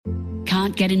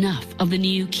Can't get enough of the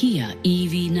new Kia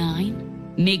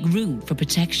EV9? Make room for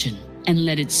protection and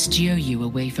let it steer you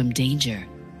away from danger.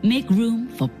 Make room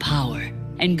for power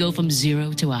and go from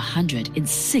 0 to 100 in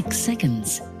 6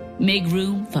 seconds. Make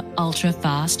room for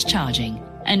ultra-fast charging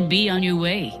and be on your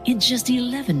way in just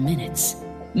 11 minutes.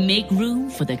 Make room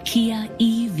for the Kia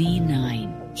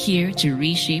EV9, here to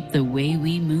reshape the way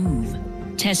we move.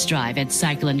 Test drive at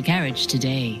Cycle and Carriage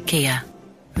today. Kia,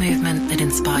 movement that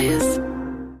inspires.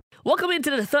 Welcome into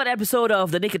the third episode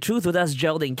of The Naked Truth with us,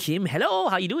 Gerald and Kim. Hello,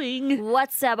 how are you doing?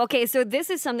 What's up? Okay, so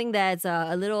this is something that's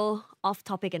a little off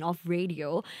topic and off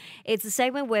radio. It's a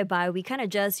segment whereby we kind of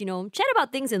just, chat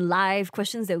about things in life,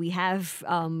 questions that we have,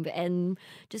 and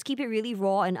just keep it really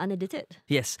raw and unedited.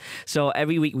 Yes. So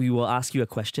every week we will ask you a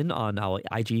question on our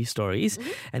IG stories,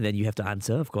 and then you have to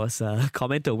answer, of course,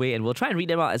 comment away, and we'll try and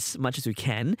read them out as much as we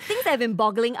can. Things that have been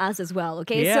boggling us as well,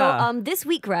 okay? Yeah. So this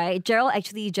week, right, Gerald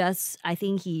actually I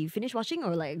think he finished watching,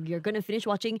 or you're going to finish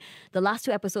watching the last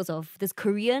 2 episodes of this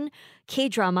Korean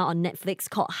K-drama on Netflix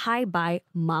called Hi Bye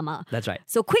Mama. That's right.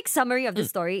 So quick summary of the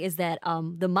story is that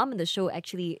the mom in the show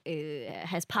actually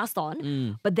has passed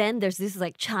on, but then there's this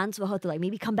chance for her to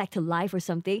maybe come back to life or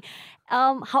something.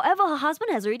 However, her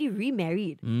husband has already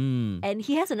remarried and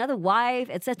he has another wife,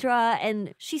 etc.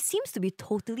 And she seems to be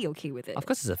totally okay with it. Of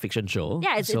course, it's a fiction show.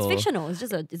 Yeah, it's fictional.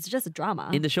 It's just a drama.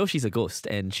 In the show, she's a ghost,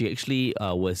 and she actually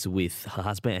was with her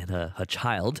husband and her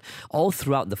child all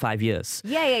throughout the 5 years.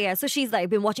 Yeah. So she's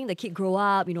been watching the kid grow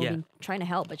up, been trying to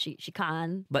help, but she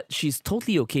can't. But she's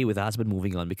totally okay with her husband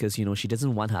moving on because, she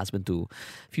doesn't want her husband to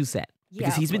feel sad. Yeah,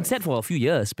 Because he's of been course. sad for a few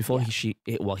years before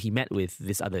he met with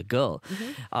this other girl.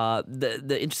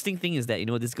 The interesting thing is that,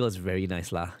 this girl is very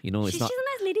nice lah. She's a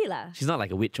nice lady lah. She's not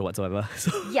like a witch or whatsoever.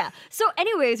 So Yeah. So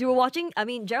anyways, we were watching,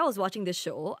 Gerald was watching this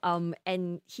show,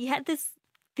 and he had this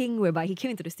thing whereby he came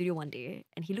into the studio one day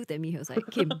and he looked at me, he was like,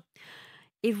 Kim,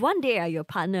 if one day your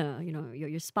partner,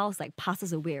 your spouse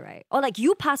passes away, right? Or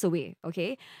you pass away,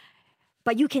 okay?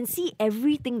 But you can see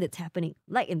everything that's happening,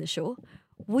 like in the show,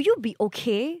 will you be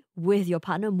okay with your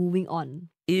partner moving on?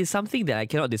 it is something that I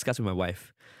cannot discuss with my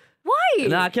wife. Why?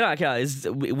 No, I cannot. It's,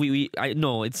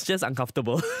 no, it's just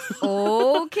uncomfortable.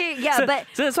 Okay, yeah, so, but...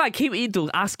 so that's why I came in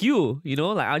to ask you,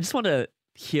 I just want to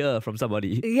hear from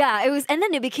somebody. Yeah, it was, and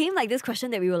then it became this question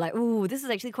that we were like, ooh, this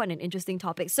is actually quite an interesting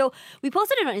topic. So we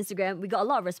posted it on Instagram. We got a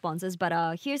lot of responses, but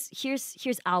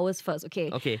here's ours first.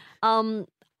 Okay. Okay.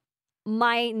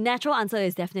 My natural answer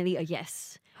is definitely a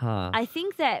yes. Huh. I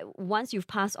think that once you've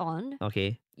passed on,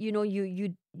 Okay.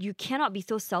 you cannot be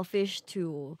so selfish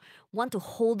to want to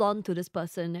hold on to this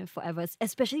person forever,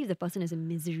 especially if the person is in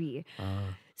misery.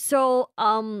 So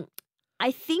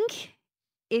I think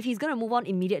if he's gonna move on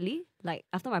immediately,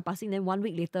 after my passing, then 1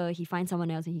 week later he finds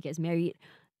someone else and he gets married,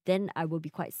 then I will be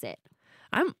quite sad.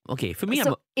 I'm okay. For me,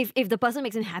 So if the person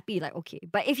makes him happy, okay.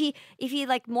 But if he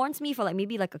mourns me for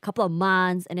maybe a couple of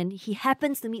months, and then he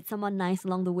happens to meet someone nice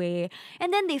along the way,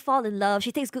 and then they fall in love,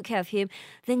 she takes good care of him,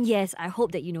 then yes, I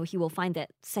hope that he will find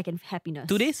that second happiness.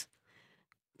 2 days,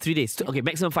 3 days. Okay,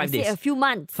 maximum 5 I say days. a few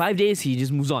months. 5 days, he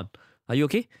just moves on. Are you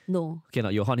okay? No. Okay,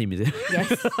 you'll haunt him, is it? Yes.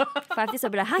 5 days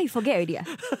I'll be like, you forget already.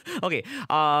 Okay.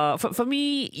 For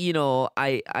me,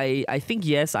 I think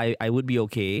yes, I would be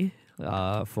okay.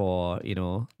 For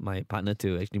my partner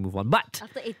to actually move on, but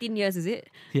After 18 years, is it?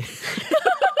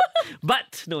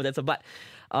 but no, that's a but.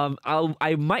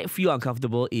 I might feel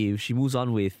uncomfortable if she moves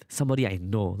on with somebody I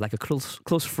know, like a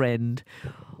close friend.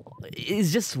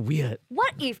 It's just weird.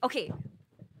 What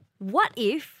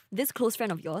if this close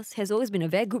friend of yours has always been a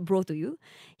very good bro to you?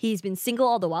 He's been single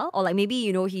all the while, or maybe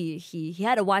he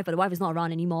had a wife, but the wife is not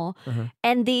around anymore,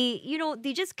 and they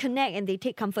they just connect and they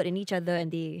take comfort in each other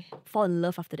and they fall in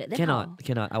love after that. Then how?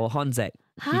 Cannot. I will haunt Zach.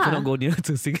 He Huh? cannot go near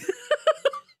to sing.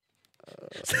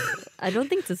 I don't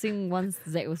think to sing once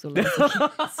Zach was so.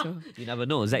 You never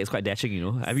know. Zach is quite dashing.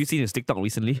 Have you seen his TikTok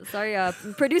recently? Sorry,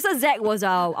 producer Zach was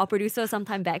our producer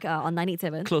sometime back on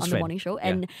 987 Close on the friend. morning show,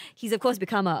 and he's of course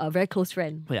become a very close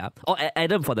friend. Yeah. Or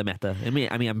Adam for the matter. I mean,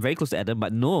 I'm very close to Adam,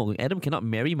 but no, Adam cannot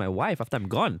marry my wife after I'm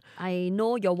gone. I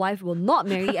know your wife will not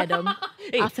marry Adam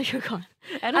after you're gone.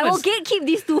 Adam I will is- gatekeep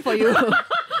these two for you.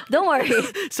 Don't worry.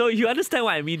 So you understand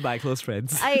what I mean by close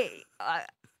friends.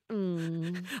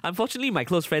 Unfortunately, my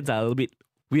close friends are a little bit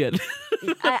weird.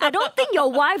 I don't think your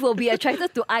wife will be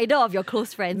attracted to either of your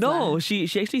close friends. No, lah. she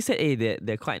actually said, hey,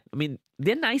 they're quite,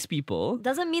 they're nice people.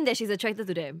 Doesn't mean that she's attracted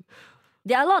to them.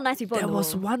 There are a lot of nice people in There the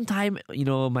was world. one time,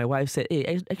 my wife said,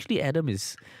 hey, actually Adam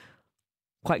is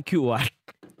quite cute, what?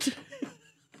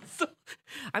 So,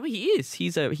 he is.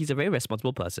 He's a very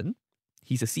responsible person.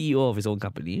 He's a CEO of his own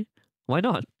company. Why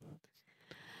not?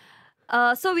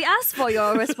 So we asked for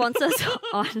your responses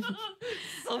on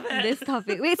this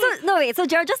topic. So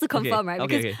Gerald, just to confirm, right?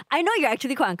 okay, Because okay. I know you're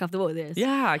actually quite uncomfortable with this.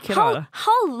 Yeah, I cannot.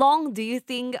 How long do you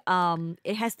think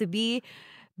it has to be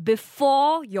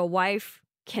before your wife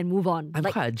can move on? I'm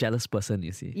quite a jealous person,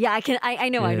 you see. Yeah, I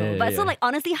know. Yeah, But so yeah. like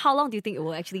honestly, how long do you think it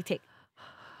will actually take?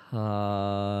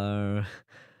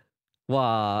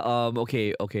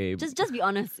 Okay. Just be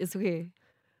honest. It's okay.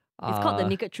 It's called the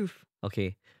naked truth.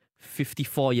 Okay,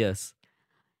 54 years.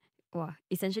 Wow,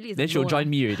 essentially, it's Then she'll no join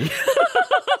lah. me already.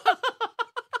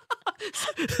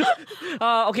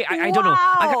 Okay, I don't know.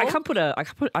 Wow. I can't put a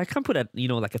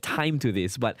like a time to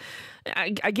this, but I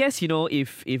guess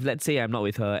if let's say I'm not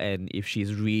with her and if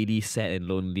she's really sad and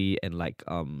lonely and like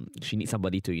she needs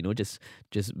somebody to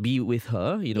just be with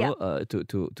her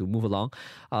to move along,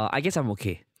 I guess I'm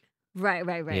okay. Right.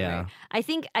 Yeah. I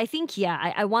think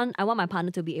I want my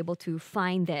partner to be able to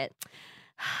find that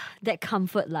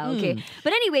comfort lah. Okay.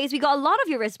 But anyways, we got a lot of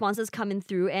your responses coming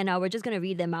through, and we're just gonna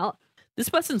read them out. This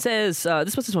person says,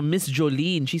 this person's from Miss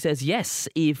Jolene. She says, yes,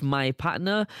 if my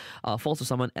partner falls to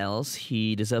someone else,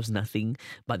 he deserves nothing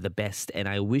but the best. And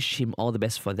I wish him all the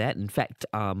best for that. In fact,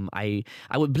 I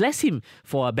would bless him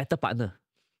for a better partner.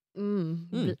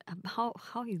 How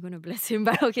are you gonna bless him?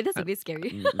 But okay, that's a bit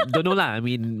scary. Don't know lah. I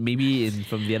mean, maybe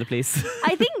from the other place.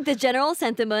 I think the general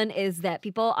sentiment is that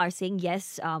people are saying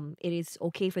yes, it is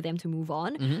okay for them to move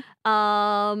on.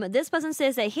 This person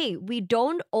says that, hey, we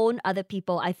don't own other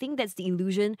people. I think that's the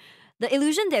illusion. The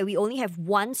illusion that we only have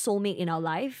one soulmate in our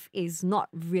life is not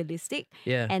realistic.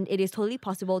 Yeah. And it is totally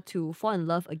possible to fall in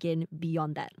love again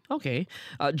beyond that. Okay.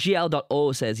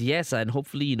 GL.O says, yes, and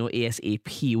hopefully,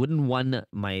 ASAP. Wouldn't want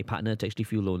my partner to actually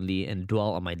feel lonely and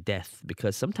dwell on my death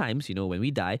because sometimes, when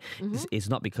we die, it's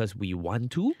not because we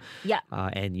want to. Yeah.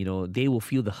 And, they will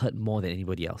feel the hurt more than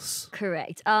anybody else.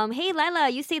 Correct. Hey, Lila,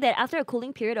 you say that after a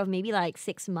cooling period of maybe like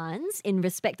 6 months, in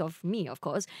respect of me, of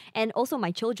course, and also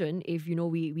my children, if,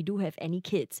 we do have any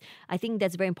kids, I think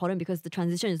that's very important because the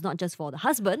transition is not just for the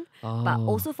husband, but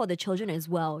also for the children as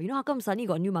well. How come suddenly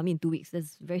got a new mommy in 2 weeks?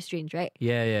 That's very strange, right?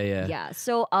 Yeah. Yeah.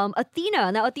 So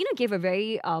Athena gave a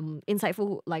very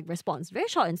insightful response, very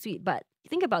short and sweet, but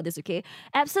think about this, okay?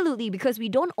 Absolutely, because we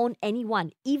don't own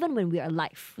anyone, even when we are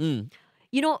alive.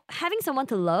 Having someone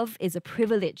to love is a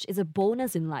privilege, is a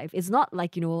bonus in life. It's not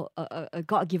like, a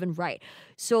God-given right.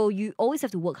 So you always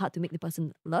have to work hard to make the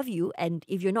person love you. And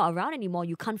if you're not around anymore,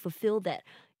 you can't fulfill that,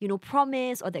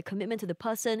 promise or that commitment to the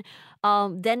person.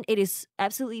 Then it is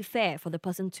absolutely fair for the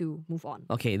person to move on.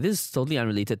 Okay, this is totally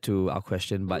unrelated to our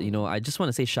question, but I just want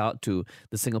to say shout out to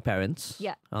the single parents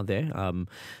out there.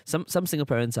 Some single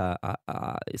parents are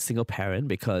single parent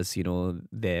because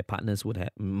their partners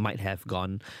might have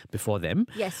gone before them.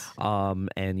 Yes. And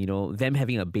them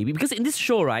having a baby because in this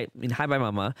show, right, in Hi Bye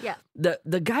Mama,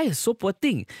 the guy is so poor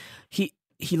thing.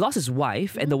 He lost his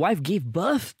wife and the wife gave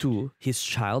birth to his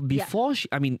child before she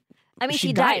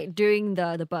died during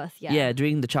the birth. Yeah,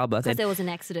 during the childbirth. Because there was an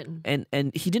accident.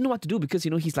 And he didn't know what to do because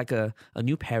he's like a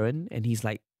new parent and he's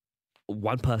like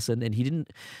one person and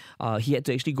he had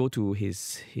to actually go to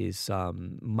his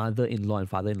mother-in-law and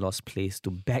father-in-law's place to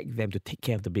beg them to take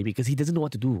care of the baby because he doesn't know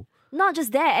what to do. Not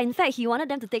just that, in fact, he wanted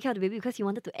them to take care of the baby because he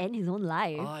wanted to end his own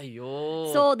life.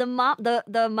 Aiyo. So the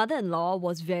mother-in-law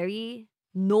was very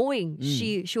knowing.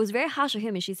 She was very harsh on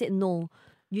him and she said, no,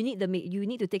 you need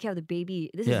to take care of the baby.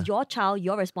 This is your child,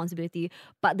 your responsibility.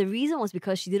 But the reason was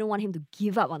because she didn't want him to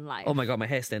give up on life. Oh my god, my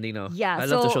hair's standing now. Yeah, I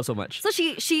love the show so much. So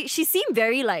she seemed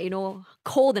very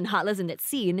cold and heartless in that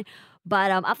scene.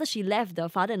 But after she left, the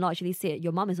father-in-law actually said,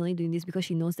 your mom is only doing this because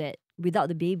she knows that without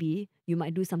the baby, you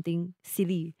might do something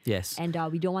silly. Yes. And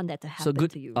we don't want that to happen So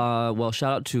good. to you. Well,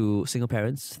 shout out to single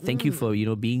parents. Thank you for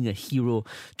being a hero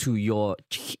to your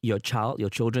child, your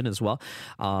children as well.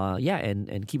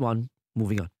 And keep on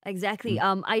moving on. Exactly.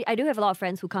 I do have a lot of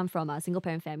friends who come from single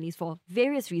parent families for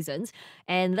various reasons.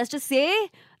 And let's just say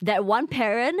that one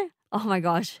parent, oh my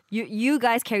gosh, you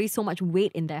guys carry so much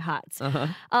weight in their hearts.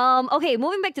 Okay,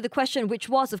 moving back to the question, which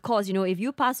was, of course, if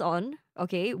you pass on,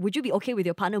 okay, would you be okay with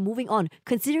your partner moving on,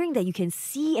 considering that you can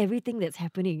see everything that's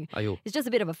happening? Aiyo. It's just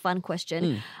a bit of a fun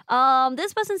question.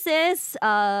 This person says,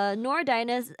 Nora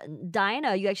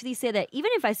Diana, you actually say that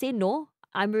even if I say no,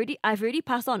 I've already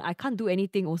passed on. I can't do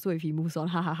anything also if he moves on.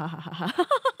 Ha ha ha ha ha.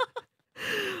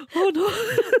 Oh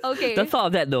no. Okay. The thought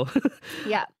of that though.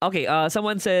 Yeah. Okay,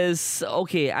 someone says,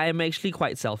 okay, I am actually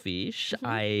quite selfish. Mm-hmm.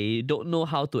 I don't know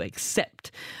how to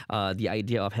accept the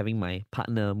idea of having my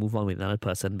partner move on with another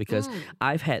person because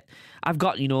Mm. I've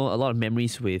got, a lot of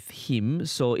memories with him.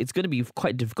 So it's going to be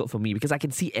quite difficult for me because I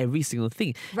can see every single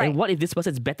thing. Right. And what if this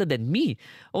person is better than me?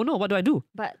 Oh no, what do I do?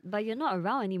 But you're not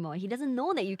around anymore. He doesn't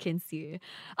know that you can see.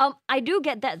 I do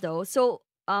get that though. So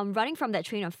running from that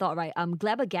train of thought, right?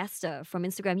 Glabbergaster from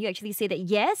Instagram, you actually say that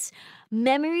yes,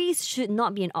 memories should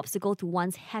not be an obstacle to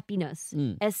one's happiness,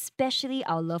 especially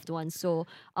our loved ones. So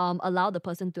allow the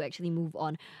person to actually move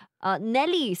on.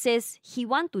 Nelly says he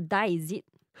want to die, is it?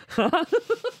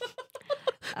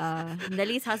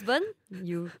 Nelly's husband,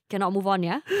 you cannot move on,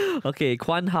 yeah? Okay,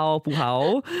 Kwan Hao Pu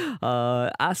Hao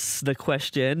asks the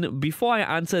question. Before I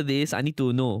answer this, I need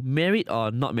to know, married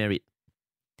or not married?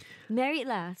 Married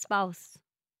lah, spouse.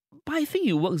 But I think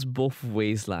it works both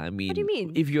ways, lah. I mean, What do you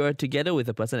mean? If you're together with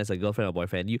a person as a girlfriend or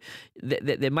boyfriend,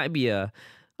 there might be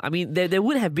there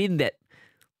would have been that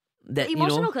The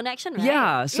emotional connection, right?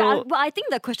 Yeah, so- well, I think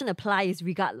the question applies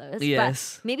regardless.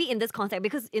 Yes. But maybe in this context,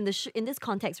 because in this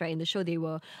context, right, in the show, they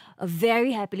were a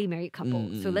very happily married couple.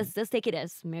 So let's just take it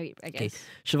as married, I guess. Okay,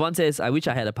 Siobhan says, I wish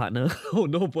I had a partner. Oh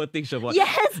no, poor thing, Siobhan.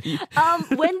 Yes.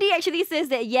 Wendy actually says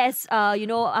that yes,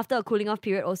 after a cooling off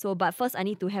period also, but first I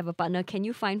need to have a partner. Can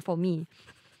you find for me?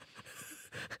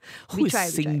 Who is we try.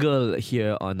 single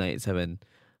here on Night 7?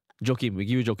 Joakim, we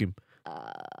give you Joakim.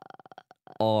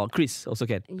 Or Chris also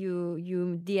can.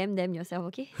 You DM them yourself,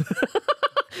 okay?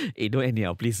 Hey, don't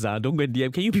anyhow, please. Don't go and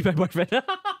DM. Can you be my boyfriend?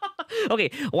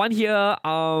 Okay, one here.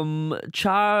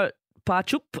 Char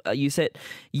Pachup, you said,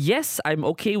 yes, I'm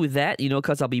okay with that,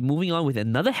 because I'll be moving on with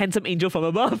another handsome angel from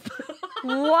above.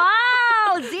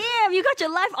 Wow, damn, you got your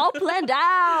life all planned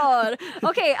out.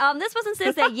 Okay, this person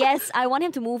says that yes, I want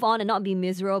him to move on and not be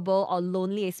miserable or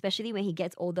lonely, especially when he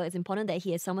gets older. It's important that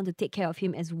he has someone to take care of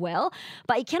him as well.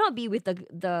 But it cannot be with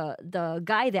the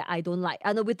guy that I don't like.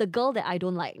 No, with the girl that I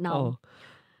don't like now. Oh,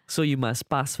 so you must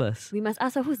pass first. We must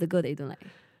ask her who's the girl that you don't like.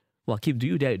 Well, Kim, do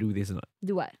you dare to do this or not?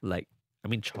 Do what? Like,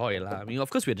 Choi lah. Of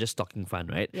course we're just talking fun,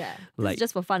 right? Yeah, this Like, is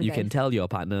just for fun, you guys. can tell your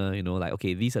partner, like,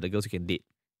 okay, these are the girls you can date.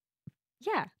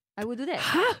 Yeah, I will do that.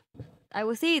 I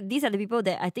will say these are the people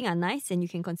that I think are nice and you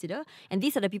can consider, and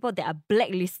these are the people that are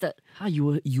blacklisted.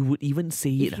 You would even say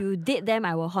it? If you date them,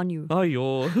 I will haunt you.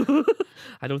 Aiyo.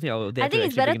 I don't think I will dare I think to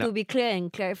it's actually better bring it to up. be clear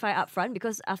and clarify up front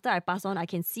because after I pass on, I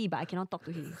can see, but I cannot talk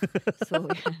to him. So,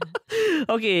 yeah.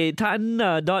 Okay, Tan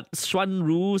Swan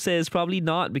Ru says probably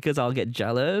not because I'll get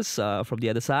jealous from the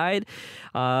other side.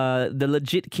 The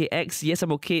legit KX, yes,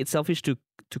 I'm okay. It's selfish to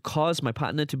cause my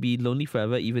partner to be lonely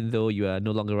forever even though you are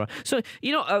no longer around. So,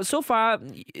 so far,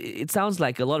 it sounds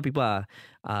like a lot of people are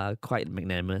quite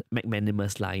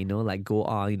magnanimous lah, like go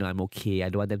on, I'm okay. I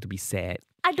don't want them to be sad.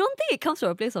 I don't think it comes from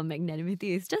a place of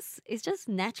magnanimity. It's just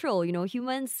natural.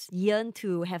 Humans yearn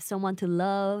to have someone to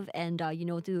love and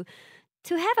to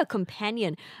have a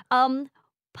companion.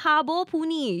 Pabo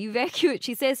Puni, you very cute.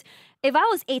 She says, if I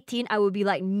was 18, I would be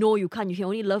like, no, you can't. You can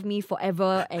only love me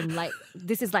forever. And like,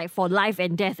 this is like for life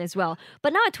and death as well.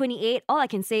 But now at 28, all I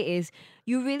can say is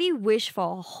you really wish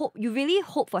for hope. You really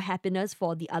hope for happiness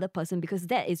for the other person because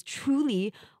that is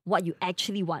truly what you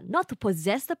actually want. Not to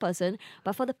possess the person,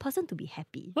 but for the person to be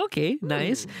happy. Okay,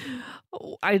 nice.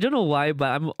 I don't know why, but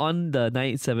I'm on the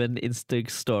 97 Insta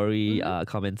story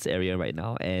comments area right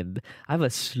now, and I have a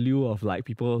slew of like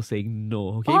people saying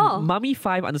no. Okay, Oh.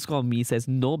 Mummy5_me says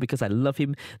no because I love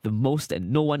him the most,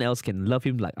 and no one else can love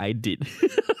him like I did.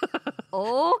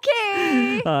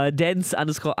 Okay.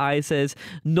 Dance_I says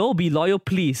no. Be loyal,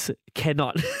 please.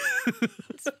 Cannot.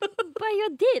 But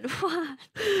you did. What?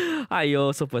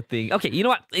 Ayo, so poor thing. Okay, you know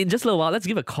what? In just a little while, let's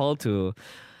give a call to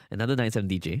another 97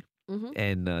 DJ.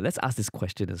 And let's ask this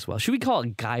question as well. Should we call a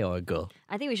guy or a girl?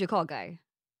 I think we should call a guy.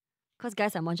 Because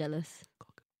guys are more jealous.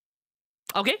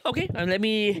 Okay. Let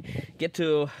me get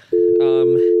to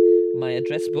my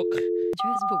address book.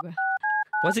 Address book.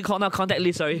 What's it called now? Contact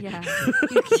list, sorry. Yeah.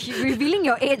 You're revealing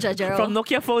your age, Gerald. From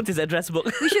Nokia phones is address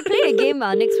book. We should play a game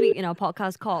next week in our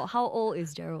podcast called How Old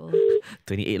is Gerald?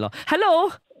 28 law.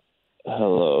 Hello,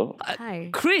 Hello. Hi.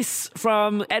 Chris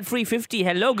from Ad350.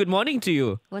 Hello, good morning to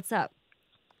you. What's up?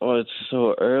 Oh, it's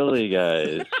so early,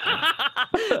 guys.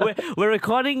 We're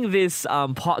recording this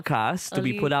podcast to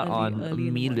be put out Early on in the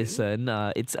Me morning. Listen.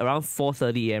 It's around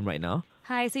 4:30 a.m. right now.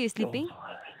 Hi, so you're sleeping?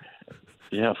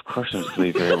 Yeah, of course I'm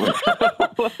sleeping.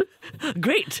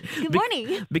 Great. Good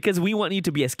morning. Because we want you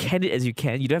to be as candid as you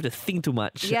can. You don't have to think too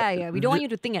much. Yeah. We don't want you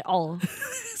to think at all.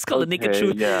 It's called the naked Okay,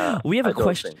 truth. yeah, We have a I don't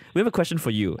question. think. We have a question for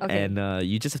you, Okay. and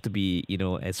you just have to be,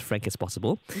 as frank as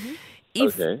possible.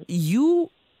 If Okay. you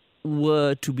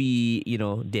were to be,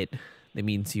 dead, that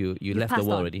means you left the passed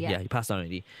world on, already. yeah. You passed on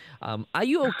already. Are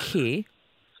you okay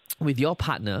with your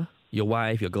partner, your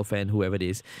wife, your girlfriend, whoever it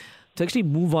is, to actually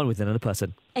move on with another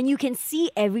person? And you can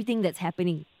see everything that's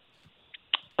happening.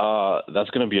 That's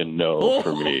gonna be a no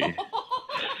for me.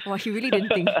 Wow, he really didn't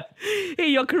think. Hey,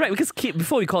 you're correct, because Kim,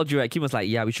 before we called you, right, Kim was like,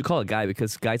 yeah, we should call a guy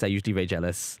because guys are usually very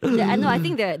jealous. Yeah, I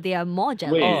think they are more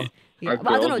jealous. Wait, Yeah, are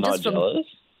but I don't know, girls just not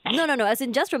from jealous? no, as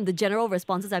in just from the general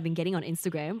responses I've been getting on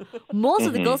Instagram, most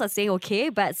of the girls are saying okay,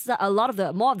 but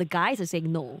more of the guys are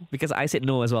saying no. Because I said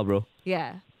no as well, bro.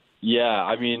 Yeah. Yeah,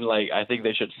 I mean, like, I think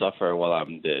they should suffer while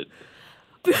I'm dead.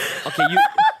 Okay,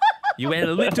 you went a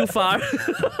little bit too far.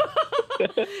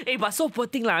 Hey, but so poor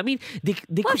thing, lah. I mean, they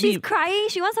Well, could she's be... crying.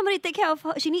 She wants somebody to take care of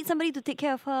her. She needs somebody to take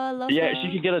care of her, love Yeah, her.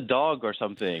 she could get a dog or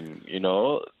something,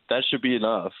 That should be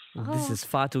enough. This is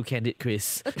far too candid,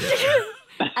 Chris.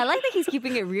 I like that he's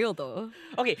keeping it real though.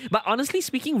 Okay, but honestly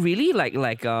speaking, really,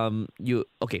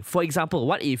 for example,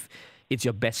 what if it's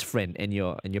your best friend and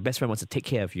your best friend wants to take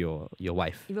care of your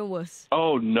wife? Even worse.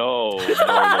 Oh, no.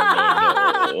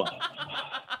 No.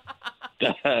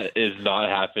 That is not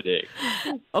happening.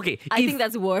 Okay, I think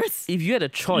that's worse. if you had a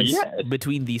choice Yes.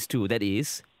 between these two, that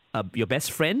is your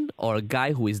best friend or a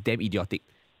guy who is damn idiotic.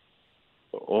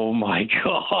 Oh, my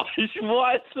gosh.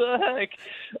 What the heck?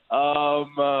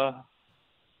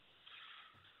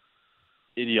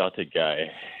 Idiotic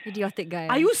guy. Idiotic guy.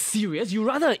 Are you serious? You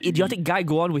rather an idiotic guy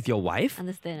go on with your wife?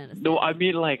 Understand. No, I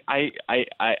mean, like,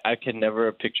 I can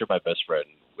never picture my best friend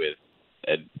with...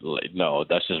 And, like, no,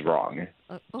 that's just wrong.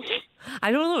 Okay.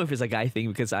 I don't know if it's a guy thing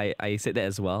because I said that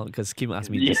as well because Kim asked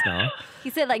me just now.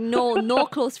 He said like no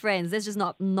close friends. That's just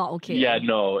not okay. Yeah,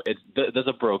 no, there's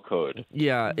a bro code.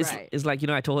 Yeah, it's Right. it's like,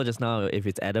 I told her just now if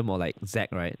it's Adam or like Zach,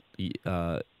 right?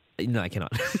 No, I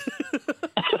cannot.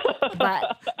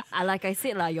 But like I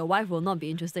said, your wife will not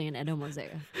be interested in Adam or Zach.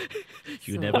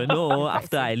 You So- never know. Right,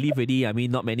 After so- I leave already, I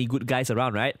mean, not many good guys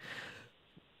around, right?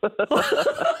 What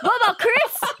about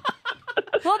Chris?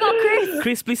 What about Chris?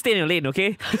 Chris, please stay in your lane,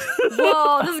 okay?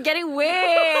 Whoa, this is getting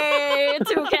way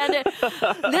too candid.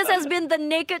 This has been The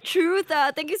Naked Truth.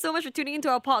 Thank you so much for tuning into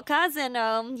our podcast. And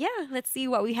let's see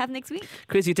what we have next week.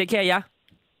 Chris, you take care, yeah?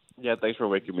 Yeah, thanks for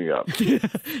waking me up.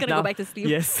 Gonna go back to sleep.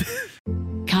 Yes.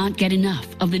 Can't get enough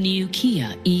of the new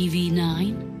Kia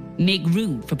EV9? Make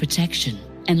room for protection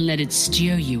and let it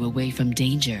steer you away from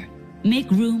danger. Make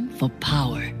room for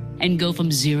power and go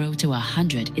from 0 to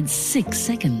 100 in 6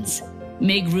 seconds.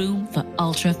 Make room for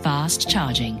ultra-fast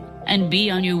charging and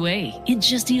be on your way in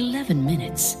just 11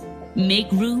 minutes.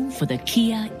 Make room for the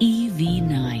Kia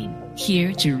EV9,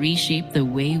 here to reshape the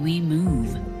way we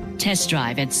move. Test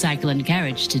drive at Cycle &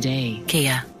 Carriage today.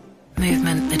 Kia.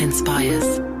 Movement that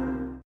inspires.